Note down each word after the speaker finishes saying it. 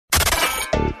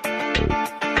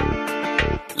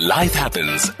Life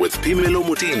Happens with Phemelo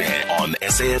Motene on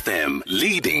SAFM,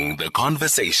 leading the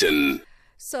conversation.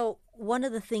 So one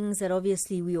of the things that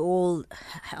obviously we all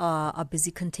are busy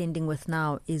contending with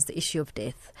now is the issue of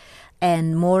death.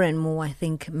 And more, I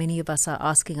think many of us are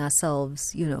asking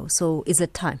ourselves, so is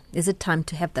it time? Is it time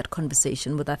to have that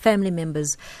conversation with our family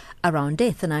members around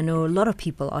death? And I know a lot of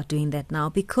people are doing that now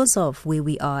because of where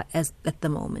we are at the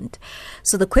moment.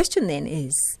 So the question then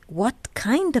is, what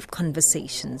kind of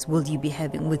conversations will you be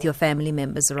having with your family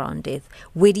members around death?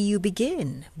 Where do you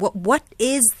begin? What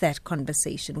is that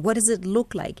conversation? What does it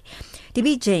look like?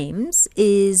 Debbie James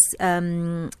is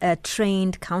a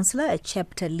trained counsellor, a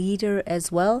chapter leader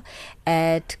as well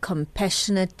at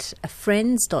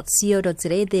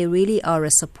compassionatefriends.co.za. They really are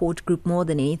a support group more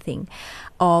than anything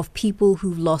of people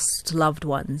who've lost loved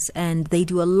ones, and they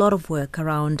do a lot of work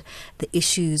around the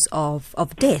issues of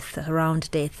death, around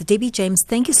death. Debbie James,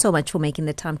 thank you so much for making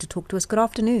the time to talk to us. Good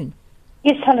afternoon.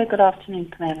 Yes, hello, good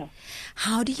afternoon, Phemelo.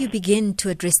 How do you begin to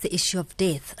address the issue of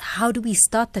death? How do we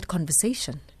start that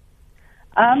conversation?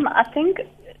 I think,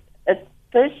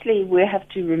 firstly, we have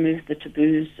to remove the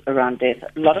taboos around death.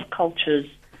 A lot of cultures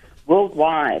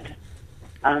worldwide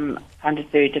find it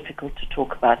very difficult to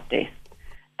talk about death.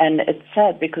 And it's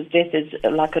sad because death is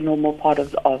like a normal part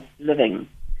of living.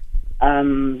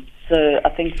 So I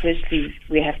think, firstly,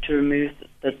 we have to remove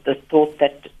the thought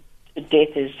that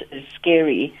death is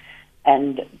scary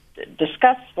and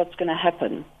discuss what's going to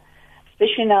happen.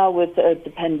 Especially now with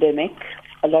the pandemic,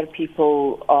 a lot of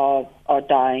people are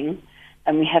dying,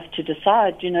 and we have to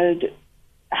decide,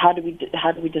 how do we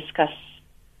discuss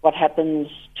what happens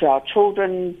to our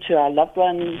children, to our loved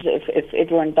ones, if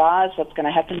everyone dies, what's going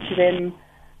to happen to them.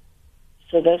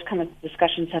 So those kind of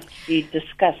discussions have to be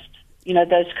discussed.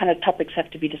 Those kind of topics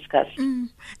have to be discussed.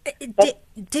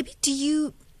 Debbie, do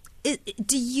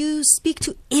you speak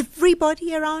to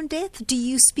everybody around death? Do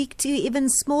you speak to even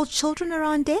small children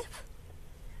around death?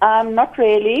 Not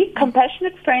really.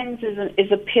 Compassionate Friends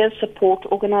is a peer support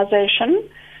organization.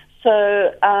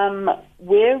 So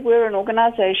we're an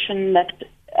organization that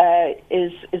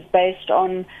is based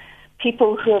on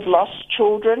people who have lost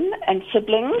children and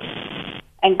siblings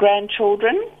and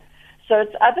grandchildren. So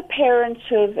it's other parents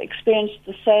who have experienced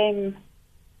the same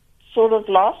sort of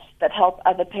loss that help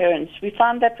other parents. We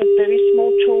find that with very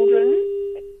small children,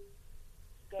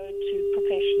 go to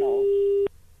professionals.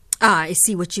 I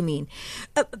see what you mean.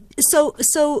 So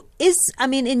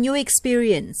in your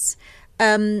experience,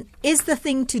 is the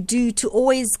thing to do to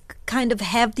always kind of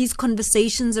have these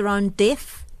conversations around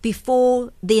death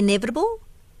before the inevitable?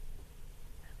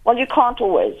 Well, you can't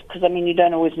always, because, you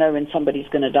don't always know when somebody's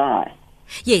going to die.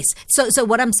 Yes. So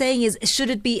what I'm saying is, should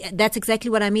it be, that's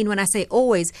exactly what I mean when I say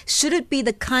always, should it be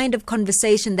the kind of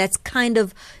conversation that's kind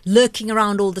of lurking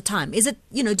around all the time? Is it,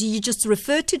 do you just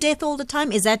refer to death all the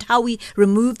time? Is that how we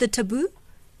remove the taboo?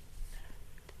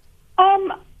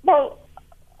 Well,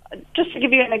 just to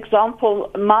give you an example,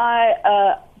 my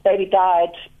baby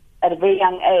died at a very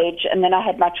young age, and then I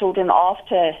had my children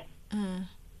after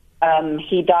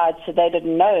he died, so they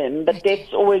didn't know him. But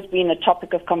Death's always been a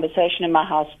topic of conversation in my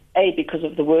house, because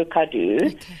of the work I do.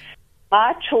 Okay.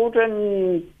 My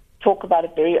children talk about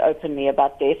it very openly,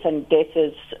 about death, and death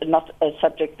is not a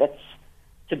subject that's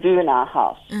taboo in our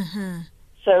house. Mm-hmm.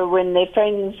 So when their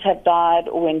friends have died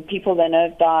or when people they know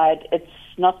have died, it's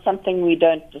not something we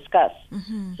don't discuss.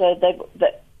 Mm-hmm. So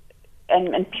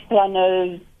and people I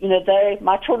know,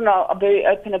 my children are very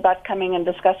open about coming and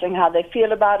discussing how they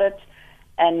feel about it,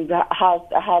 and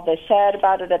how they're sad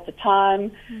about it at the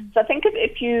time. Mm. So I think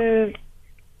if you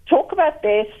talk about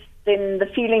death, then the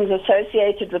feelings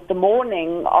associated with the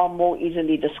mourning are more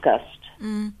easily discussed.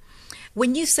 Mm.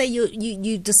 When you say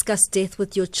you discuss death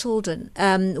with your children,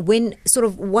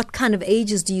 what kind of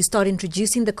ages do you start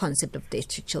introducing the concept of death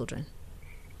to children?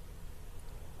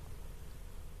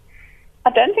 I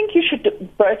don't think you should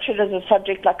broach it as a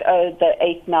subject like, they're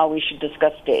 8 now, we should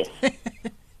discuss death.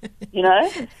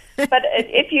 But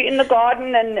if you're in the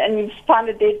garden and you find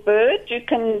a dead bird, you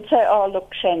can say, oh,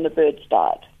 look, shame, the bird's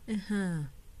died. Uh-huh.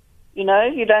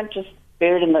 You don't just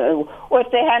bury it in the... Or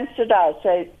if their hamster dies,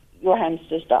 say, your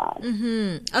hamster's died.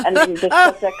 Mm-hmm. And then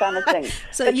discuss that kind of thing.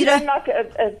 So but you don't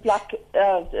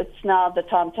it's now the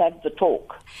time to have the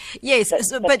talk. Yes.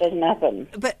 That doesn't happen.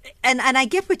 But and I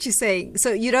get what you're saying.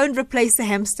 So you don't replace the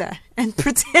hamster and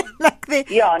pretend like they...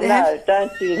 Yeah,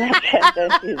 don't do that.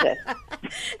 Don't do that.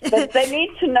 But they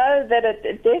need to know that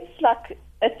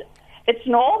it's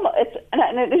normal.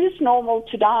 And it is normal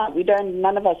to die.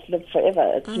 None of us live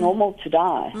forever. It's normal to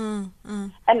die.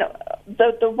 And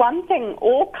the one thing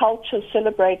all cultures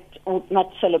celebrate, or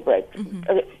not celebrate,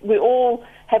 we all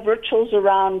have rituals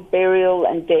around burial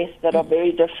and death that are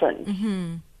very different.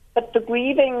 But the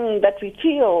grieving that we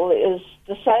feel is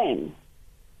the same.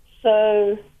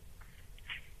 So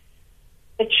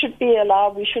it should be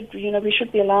allowed. We should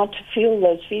be allowed to feel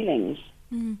those feelings,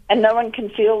 and no one can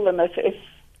feel them if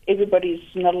everybody's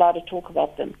not allowed to talk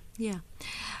about them. Yeah.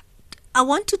 I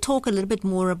want to talk a little bit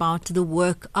more about the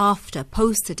work after,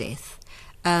 post the death.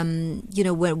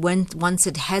 Once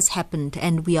it has happened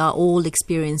and we are all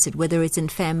experiencing it, whether it's in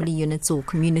family units or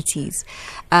communities,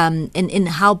 and in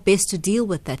how best to deal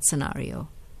with that scenario.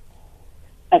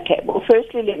 Okay, well,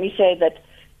 firstly, let me say that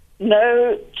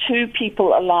no two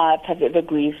people alive have ever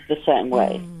grieved the same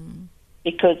way,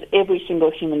 because every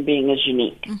single human being is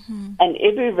unique. And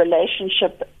every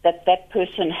relationship that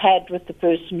person had with the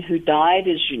person who died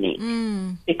is unique,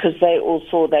 because they all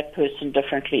saw that person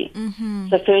differently.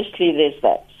 So firstly, there's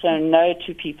that. So no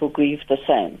two people grieve the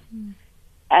same.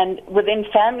 And within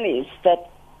families, that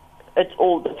it's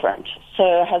all different.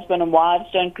 So husband and wives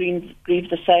don't grieve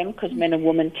the same, because men and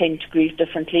women tend to grieve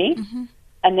differently.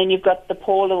 And then you've got the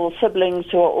poor little siblings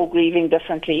who are all grieving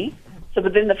differently. So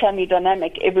within the family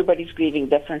dynamic, everybody's grieving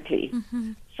differently.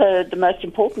 So the most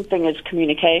important thing is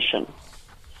communication.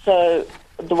 So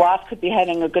the wife could be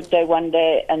having a good day one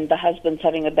day and the husband's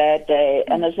having a bad day.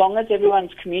 And as long as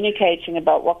everyone's communicating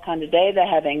about what kind of day they're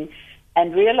having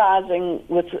and realizing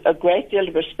with a great deal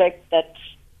of respect that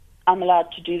I'm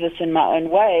allowed to do this in my own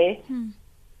way,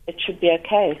 it should be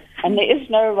okay. And there is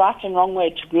no right and wrong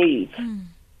way to grieve.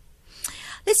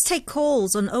 Let's take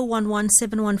calls on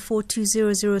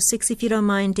 011-714-2006. If you don't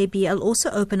mind, Debbie, I'll also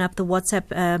open up the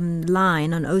WhatsApp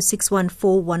line on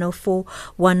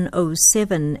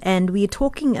 0614-104-107. And we're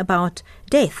talking about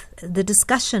death, the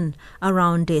discussion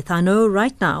around death. I know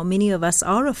right now many of us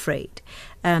are afraid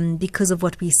because of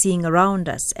what we're seeing around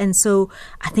us. And so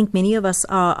I think many of us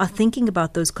are thinking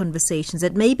about those conversations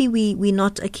that maybe we're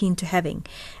not akin to having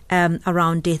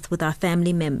around death with our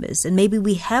family members. And maybe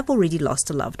we have already lost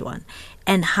a loved one,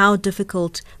 and how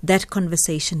difficult that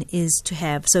conversation is to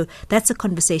have. So that's a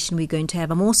conversation we're going to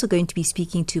have. I'm also going to be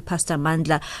speaking to Pastor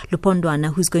Mandla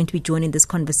Lupondwana, who's going to be joining this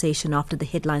conversation after the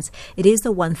headlines. It is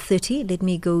the 1:30. Let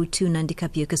me go to Nandika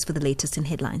Piukas for the latest in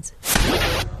headlines.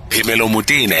 Phemelo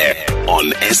Motene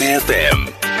on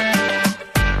SAFM.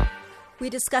 We're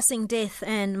discussing death,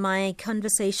 and my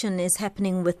conversation is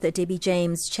happening with Debbie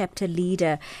James, chapter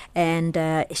leader, and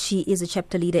she is a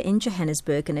chapter leader in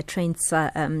Johannesburg and a trained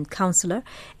counsellor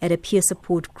at a peer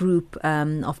support group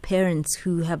of parents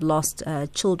who have lost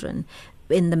children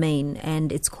in the main,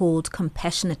 and it's called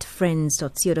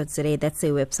compassionatefriends.co.za. That's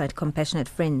their website, Compassionate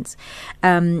Friends.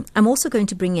 I'm also going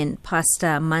to bring in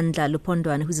Pastor Mandla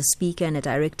Lupondwana, who's a speaker and a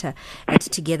director at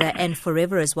Together and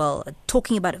Forever as well,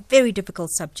 talking about a very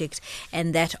difficult subject,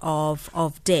 and that of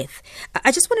death.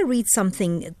 I just want to read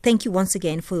something. Thank you once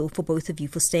again for both of you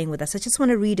for staying with us. I just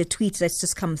want to read a tweet that's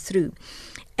just come through.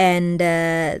 And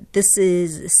this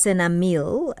is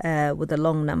Senamil with a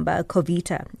long number.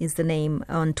 Kovita is the name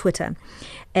on Twitter.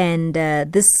 And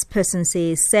this person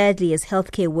says, sadly, as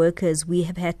healthcare workers, we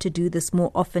have had to do this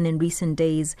more often in recent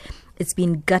days. It's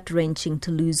been gut-wrenching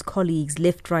to lose colleagues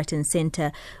left, right and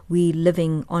centre. We're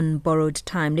living on borrowed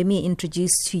time. Let me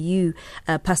introduce to you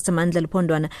Pastor Mandla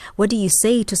Lupondwana. What do you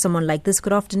say to someone like this?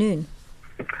 Good afternoon.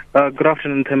 Good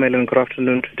afternoon, Phemelo, and good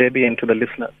afternoon to Debbie and to the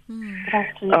listeners. Good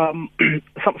afternoon.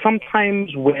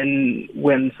 Sometimes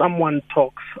when someone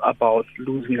talks about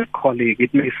losing a colleague,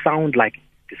 it may sound like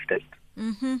distant,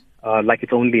 like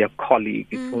it's only a colleague,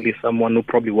 it's only someone who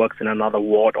probably works in another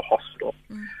ward or hospital.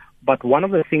 But one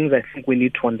of the things I think we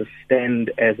need to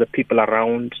understand as the people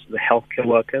around the healthcare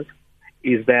workers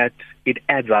is that it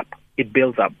adds up, it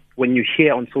builds up. When you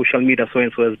hear on social media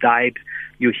so-and-so has died,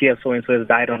 you hear so-and-so has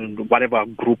died on whatever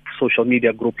group, social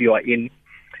media group you are in,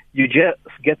 you just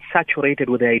get saturated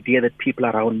with the idea that people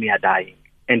around me are dying,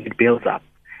 and it builds up.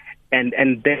 And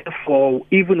therefore,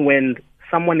 even when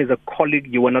someone is a colleague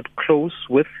you are not close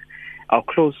with or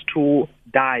close to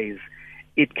dies,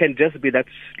 it can just be that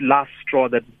last straw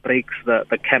that breaks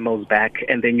the camel's back,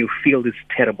 and then you feel this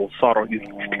terrible sorrow, this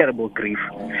terrible grief.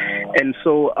 And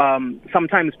so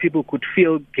sometimes people could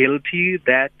feel guilty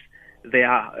that they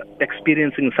are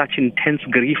experiencing such intense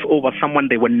grief over someone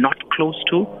they were not close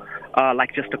to,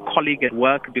 like just a colleague at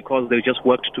work because they just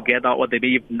worked together, or they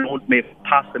may have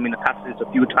passed them in the passage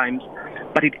a few times.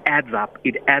 But it adds up.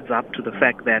 It adds up to the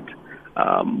fact that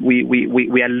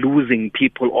we are losing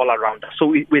people all around us. So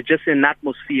we're just in an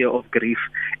atmosphere of grief.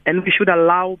 And we should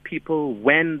allow people,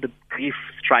 when the grief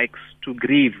strikes, to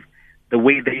grieve the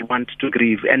way they want to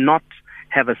grieve, and not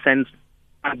have a sense, you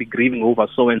can't be grieving over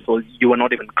so-and-so, you are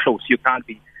not even close. You can't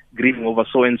be grieving over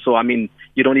so-and-so. I mean,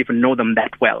 you don't even know them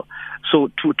that well. So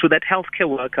to that healthcare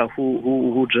worker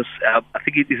who just, I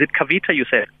think, is it Kavita you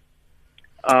said?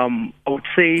 I would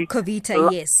say...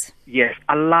 Kavita, yes. Yes,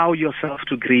 allow yourself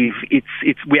to grieve.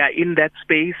 We are in that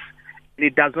space.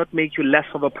 It does not make you less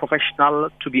of a professional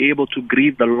to be able to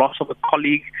grieve the loss of a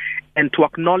colleague and to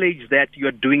acknowledge that you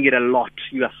are doing it a lot.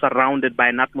 You are surrounded by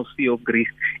an atmosphere of grief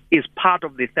is part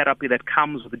of the therapy that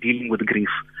comes with dealing with grief.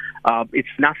 It's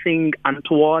nothing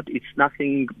untoward. It's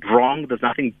nothing wrong. There's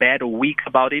nothing bad or weak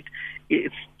about it.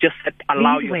 It's just that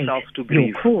allow yourself to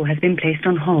grieve. Your call has been placed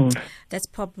on hold. That's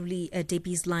probably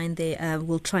Debbie's line there.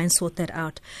 We'll try and sort that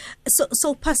out.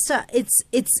 So Pastor,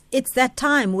 it's that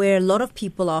time where a lot of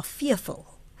people are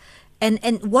fearful.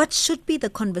 And what should be the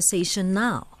conversation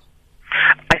now?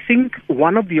 I think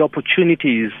one of the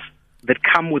opportunities that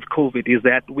come with COVID is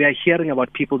that we are hearing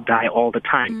about people die all the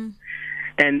time.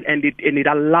 And it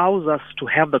allows us to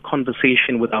have the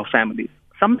conversation with our families.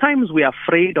 Sometimes we are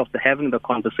afraid of having the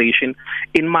conversation.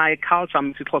 In my culture,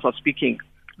 I'm speaking,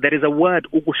 there is a word,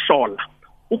 ukushola.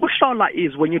 Ukushola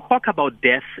is when you talk about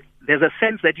death, there's a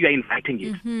sense that you are inviting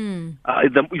it.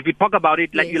 If you talk about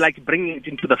it, like you like bringing it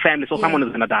into the family, so someone is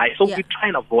going to die. So we try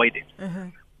and avoid it.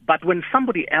 But when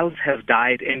somebody else has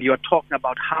died and you're talking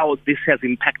about how this has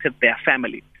impacted their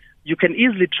family, you can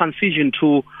easily transition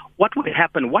to what would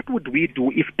happen, what would we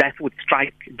do if death would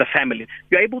strike the family?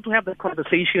 You're able to have that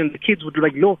conversation, the kids would be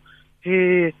like, no,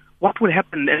 hey, what would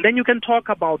happen? And then you can talk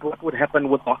about what would happen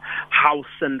with the house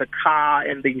and the car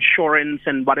and the insurance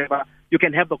and whatever. You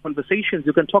can have the conversations.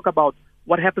 You can talk about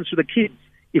what happens to the kids.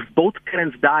 If both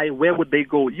parents die, where would they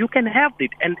go? You can have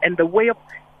it. And the way of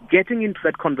getting into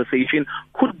that conversation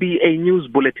could be a news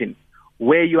bulletin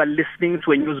where you are listening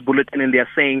to a news bulletin and they are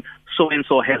saying,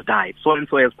 so-and-so has died,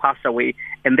 so-and-so has passed away,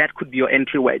 and that could be your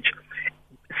entry wedge.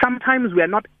 Sometimes we are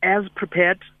not as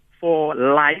prepared for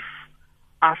life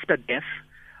after death.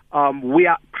 We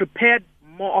are prepared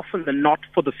more often than not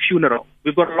for the funeral.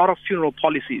 We've got a lot of funeral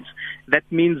policies. That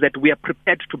means that we are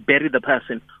prepared to bury the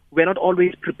person. We're not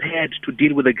always prepared to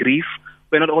deal with the grief.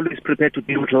 We're not always prepared to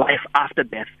deal with life after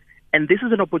death. And this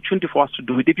is an opportunity for us to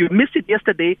do it. If you missed it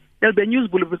yesterday, there'll be a news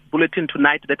bulletin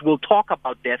tonight that will talk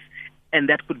about death, and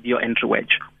that could be your entry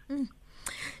wedge.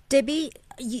 Debbie,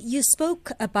 you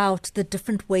spoke about the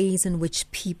different ways in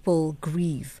which people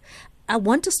grieve. I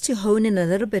want us to hone in a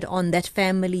little bit on that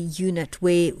family unit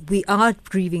where we are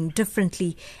grieving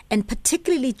differently, and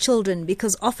particularly children,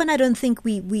 because often I don't think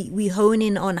we hone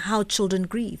in on how children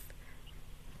grieve.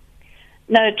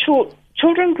 No,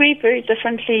 children grieve very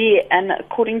differently, and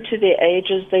according to their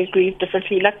ages, they grieve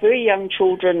differently. Like very young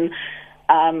children,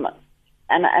 and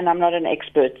I'm not an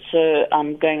expert, so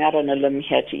I'm going out on a limb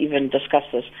here to even discuss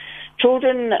this.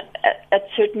 Children at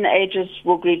certain ages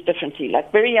will grieve differently.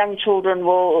 Like very young children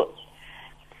will,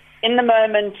 in the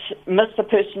moment, miss the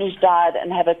person who's died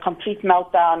and have a complete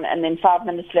meltdown, and then 5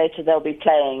 minutes later they'll be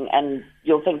playing, and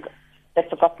you'll think they've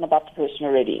forgotten about the person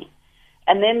already.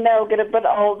 And then they'll get a bit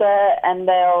older and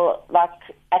they'll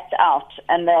act out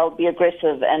and they'll be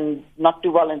aggressive and not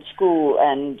do well in school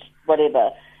and whatever.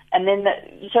 And then,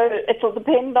 so it will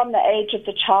depend on the age of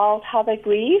the child, how they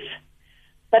grieve.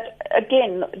 But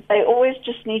again, they always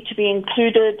just need to be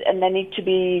included and they need to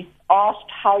be asked,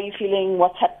 how are you feeling,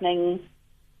 what's happening?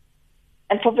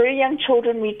 And for very young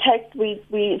children, we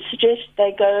suggest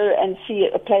they go and see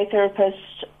a play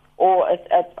therapist or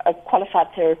a qualified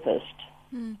therapist.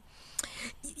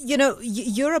 You know,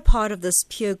 you're a part of this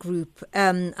peer group.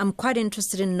 I'm quite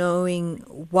interested in knowing,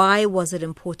 why was it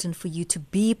important for you to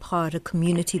be part of a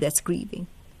community that's grieving?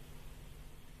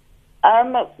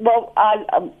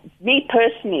 Me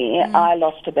personally, I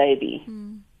lost a baby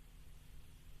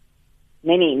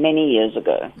many years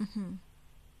ago.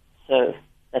 So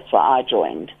that's why I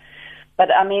joined.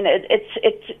 But I mean,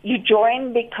 it's you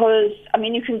join because, I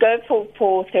mean, you can go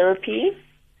for therapy,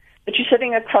 but you're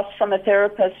sitting across from a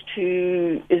therapist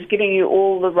who is giving you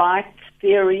all the right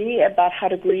theory about how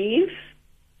to grieve,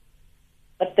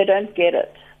 but they don't get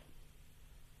it.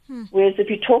 Whereas if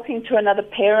you're talking to another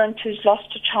parent who's lost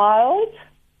a child,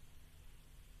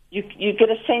 you get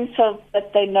a sense of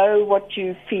that they know what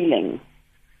you're feeling.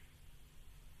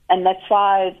 And that's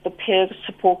why the peer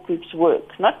support groups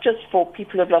work, not just for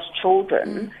people who've lost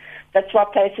children. That's why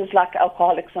places like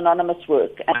Alcoholics Anonymous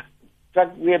work, and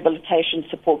drug rehabilitation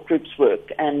support groups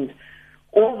work, and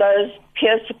all those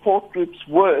peer support groups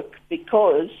work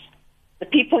because the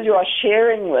people you are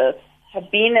sharing with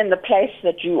have been in the place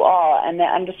that you are, and they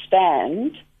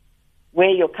understand where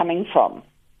you're coming from.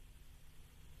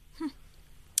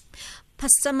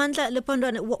 Pastor Mandla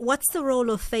Lupondwana, what's the role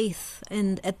of faith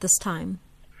at this time?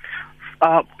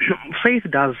 Faith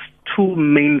does two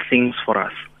main things for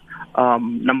us.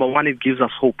 Number one, it gives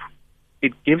us hope.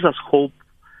 It gives us hope,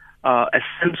 a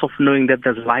sense of knowing that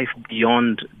there's life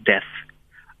beyond death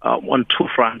on two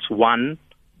fronts. One,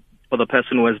 for the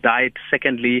person who has died.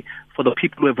 Secondly, for the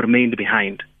people who have remained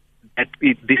behind.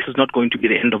 This is not going to be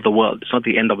the end of the world. It's not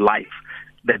the end of life.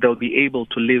 That they'll be able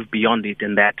to live beyond it,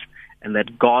 and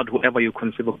that God, whoever you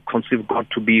conceive God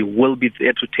to be, will be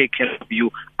there to take care of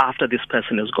you after this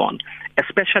person is gone.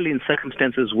 Especially in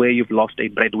circumstances where you've lost a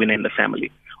breadwinner in the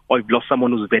family, or you've lost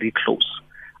someone who's very close.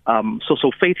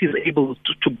 So faith is able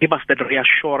to give us that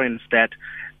reassurance that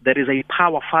there is a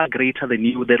power far greater than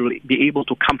you that will be able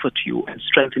to comfort you and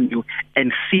strengthen you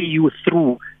and see you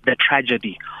through the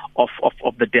tragedy of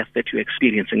the death that you're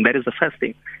experiencing. That is the first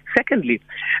thing. Secondly,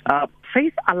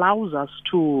 faith allows us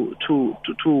to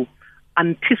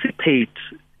anticipate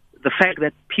the fact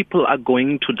that people are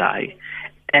going to die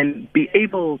and be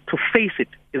able to face it.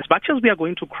 As much as we are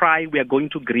going to cry, we are going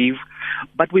to grieve,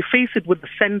 but we face it with the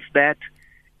sense that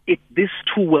this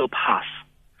too will pass.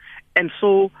 And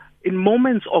so in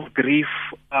moments of grief,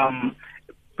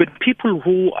 when people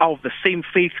who are of the same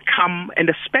faith come, and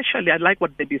especially I like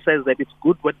what Debbie says, that it's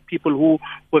good when people who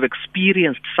have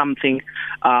experienced something,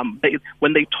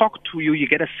 when they talk to you, you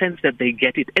get a sense that they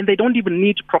get it. And they don't even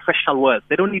need professional words.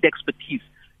 They don't need expertise.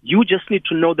 You just need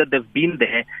to know that they've been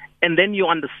there, and then you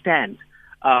understand.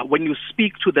 When you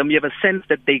speak to them, you have a sense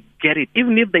that they get it.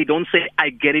 Even if they don't say, I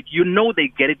get it, you know they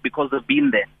get it because they've been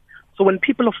there. So when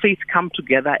people of faith come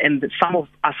together, and some of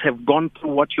us have gone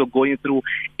through what you're going through,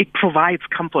 it provides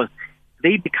comfort.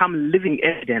 They become living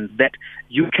evidence that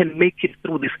you can make it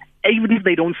through this. Even if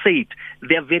they don't say it,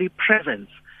 their very presence,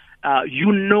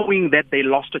 you knowing that they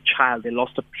lost a child, they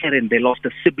lost a parent, they lost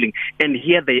a sibling, and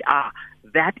here they are.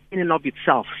 That in and of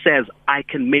itself says, I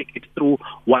can make it through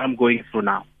what I'm going through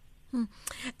now.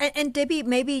 And Debbie,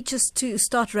 maybe just to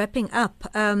start wrapping up,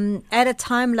 at a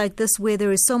time like this where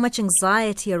there is so much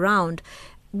anxiety around,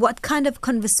 what kind of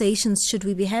conversations should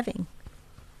we be having?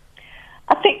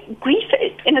 I think grief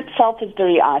in itself is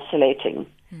very isolating.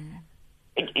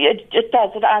 It does.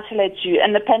 It isolates you.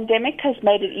 And the pandemic has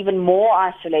made it even more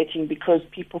isolating because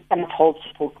people cannot hold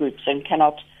support groups and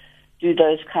cannot do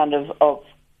those kind of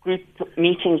group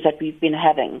meetings that we've been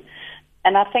having.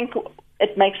 And I think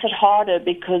it makes it harder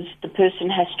because the person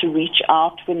has to reach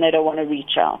out when they don't want to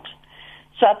reach out.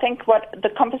 So I think what the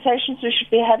conversations we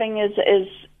should be having is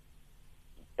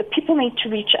people need to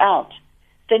reach out.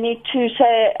 They need to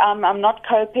say, I'm not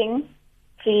coping,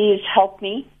 please help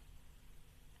me.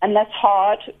 And that's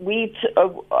hard. We've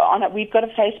got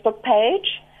a Facebook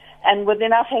page, and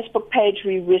within our Facebook page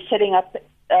we're setting up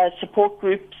support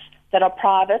groups that are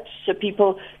private, so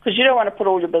people, because you don't want to put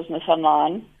all your business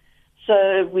online.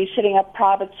 So we're setting up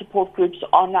private support groups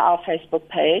on our Facebook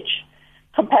page.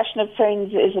 Compassionate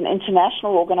Friends is an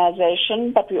international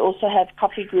organization, but we also have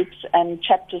coffee groups and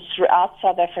chapters throughout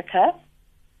South Africa.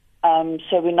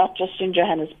 So we're not just in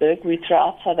Johannesburg, we're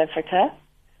throughout South Africa.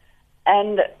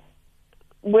 And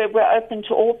we're open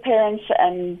to all parents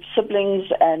and siblings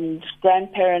and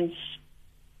grandparents,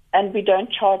 and we don't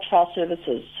charge for our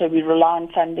services. So we rely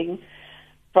on funding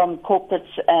from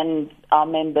corporates and our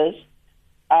members.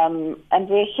 And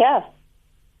we're here.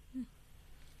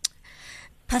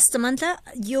 Pastor Mandla,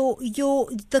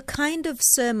 the kind of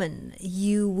sermon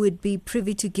you would be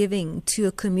privy to giving to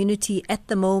a community at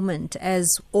the moment,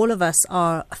 as all of us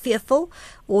are fearful,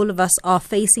 all of us are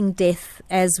facing death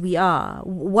as we are,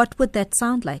 what would that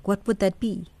sound like? What would that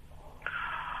be?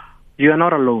 You are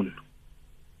not alone.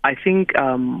 I think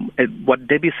what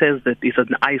Debbie says, that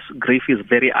grief is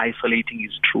very isolating,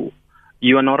 is true.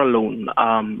 You are not alone.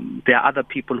 There are other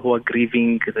people who are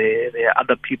grieving. There are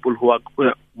other people who are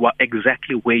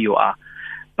exactly where you are.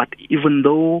 But even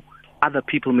though other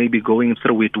people may be going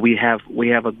through it, we have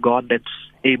a God that's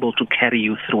able to carry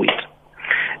you through it.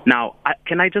 Now,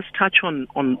 can I just touch on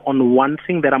one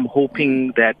thing that I'm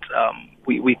hoping that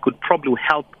we could probably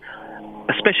help,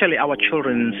 especially our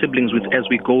children and siblings, with as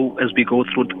we go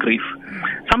through the grief.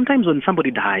 Sometimes when somebody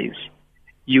dies,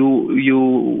 you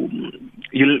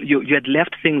had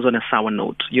left things on a sour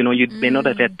note. You may not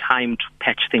have had time to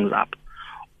patch things up,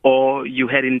 or you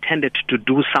had intended to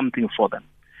do something for them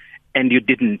and you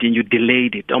didn't, and you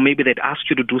delayed it. Or maybe they'd asked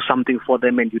you to do something for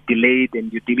them and you delayed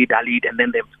and you dilly-dallied, and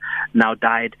then they've now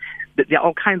died. There are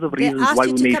all kinds of reasons why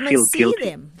we may feel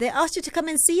guilty. They asked you to come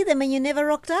and see them, and you never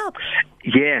rocked up.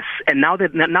 Yes, and now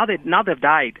they've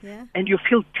died, and you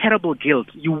feel terrible guilt.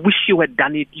 You wish you had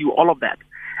done it. All of that.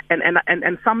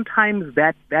 And sometimes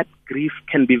that grief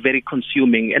can be very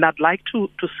consuming. And I'd like to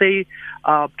say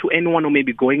to anyone who may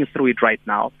be going through it right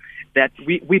now, that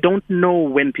we don't know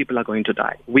when people are going to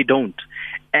die. We don't.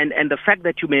 And the fact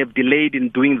that you may have delayed in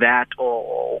doing that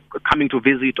or coming to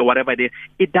visit or whatever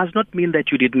it does not mean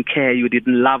that you didn't care, you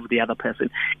didn't love the other person.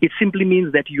 It simply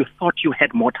means that you thought you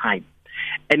had more time.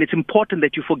 And it's important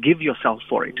that you forgive yourself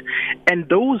for it. And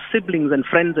those siblings and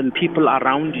friends and people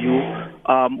around you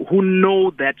who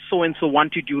know that so-and-so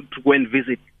wanted you to go and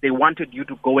visit, they wanted you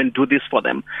to go and do this for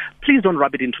them, please don't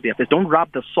rub it into their face. Don't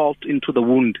rub the salt into the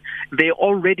wound. They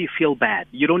already feel bad.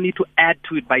 You don't need to add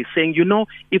to it by saying,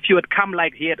 if you had come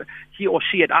like he or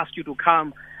she had asked you to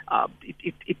come,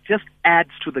 it just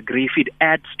adds to the grief. It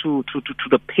adds to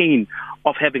the pain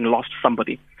of having lost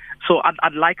somebody. So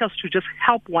I'd like us to just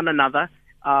help one another.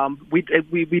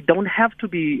 We don't have to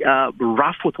be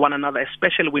rough with one another,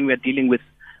 especially when we're dealing with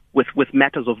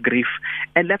matters of grief.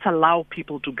 And let's allow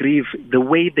people to grieve the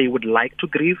way they would like to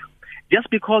grieve. Just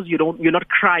because you're not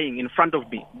crying in front of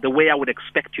me the way I would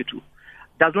expect you to,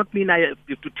 does not mean I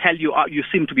have to tell you you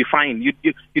seem to be fine. You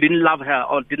didn't love her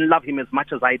or didn't love him as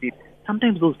much as I did.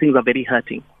 Sometimes those things are very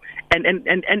hurting.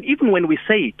 And even when we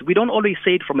say it, we don't always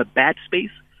say it from a bad space.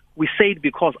 We say it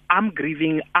because I'm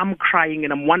grieving, I'm crying,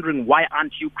 and I'm wondering why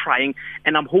aren't you crying?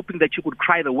 And I'm hoping that you could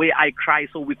cry the way I cry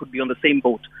so we could be on the same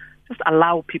boat. Just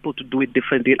allow people to do it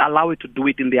differently. Allow it to do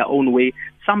it in their own way.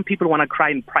 Some people want to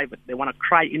cry in private. They want to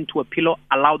cry into a pillow.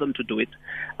 Allow them to do it.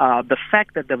 The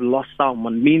fact that they've lost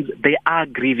someone means they are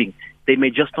grieving. They may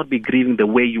just not be grieving the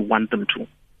way you want them to.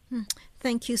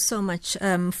 Thank you so much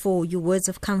for your words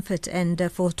of comfort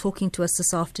and for talking to us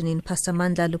this afternoon, Pastor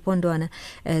Mandla Lupondwana,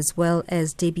 as well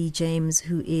as Debbie James,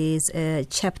 who is a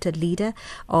chapter leader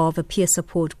of a peer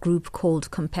support group called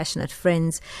Compassionate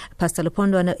Friends. Pastor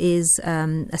Lupondwana is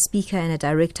a speaker and a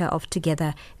director of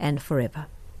Together and Forever.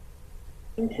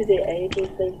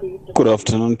 Good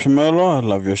afternoon, Pimelo. I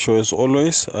love your show as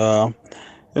always.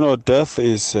 Death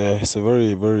is a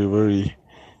very, very, very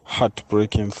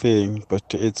heartbreaking thing, but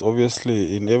it's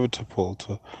obviously inevitable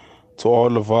to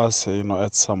all of us,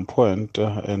 at some point.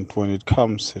 And when it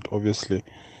comes, it obviously,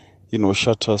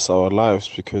 shatters our lives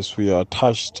because we are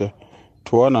attached to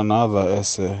one another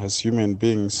as human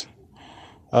beings.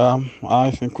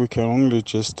 I think we can only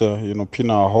just, pin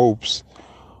our hopes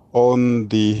on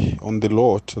the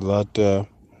Lord that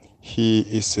He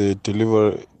is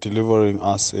delivering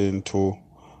us into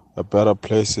better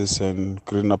places and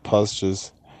greener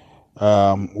pastures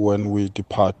when we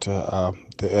depart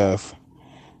the earth.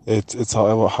 It's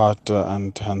however hard,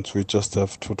 and we just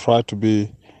have to try to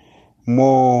be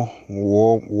more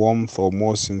warmth or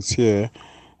more sincere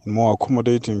and more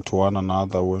accommodating to one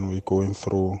another when we're going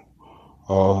through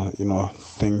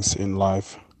things in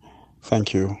life.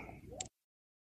 Thank you.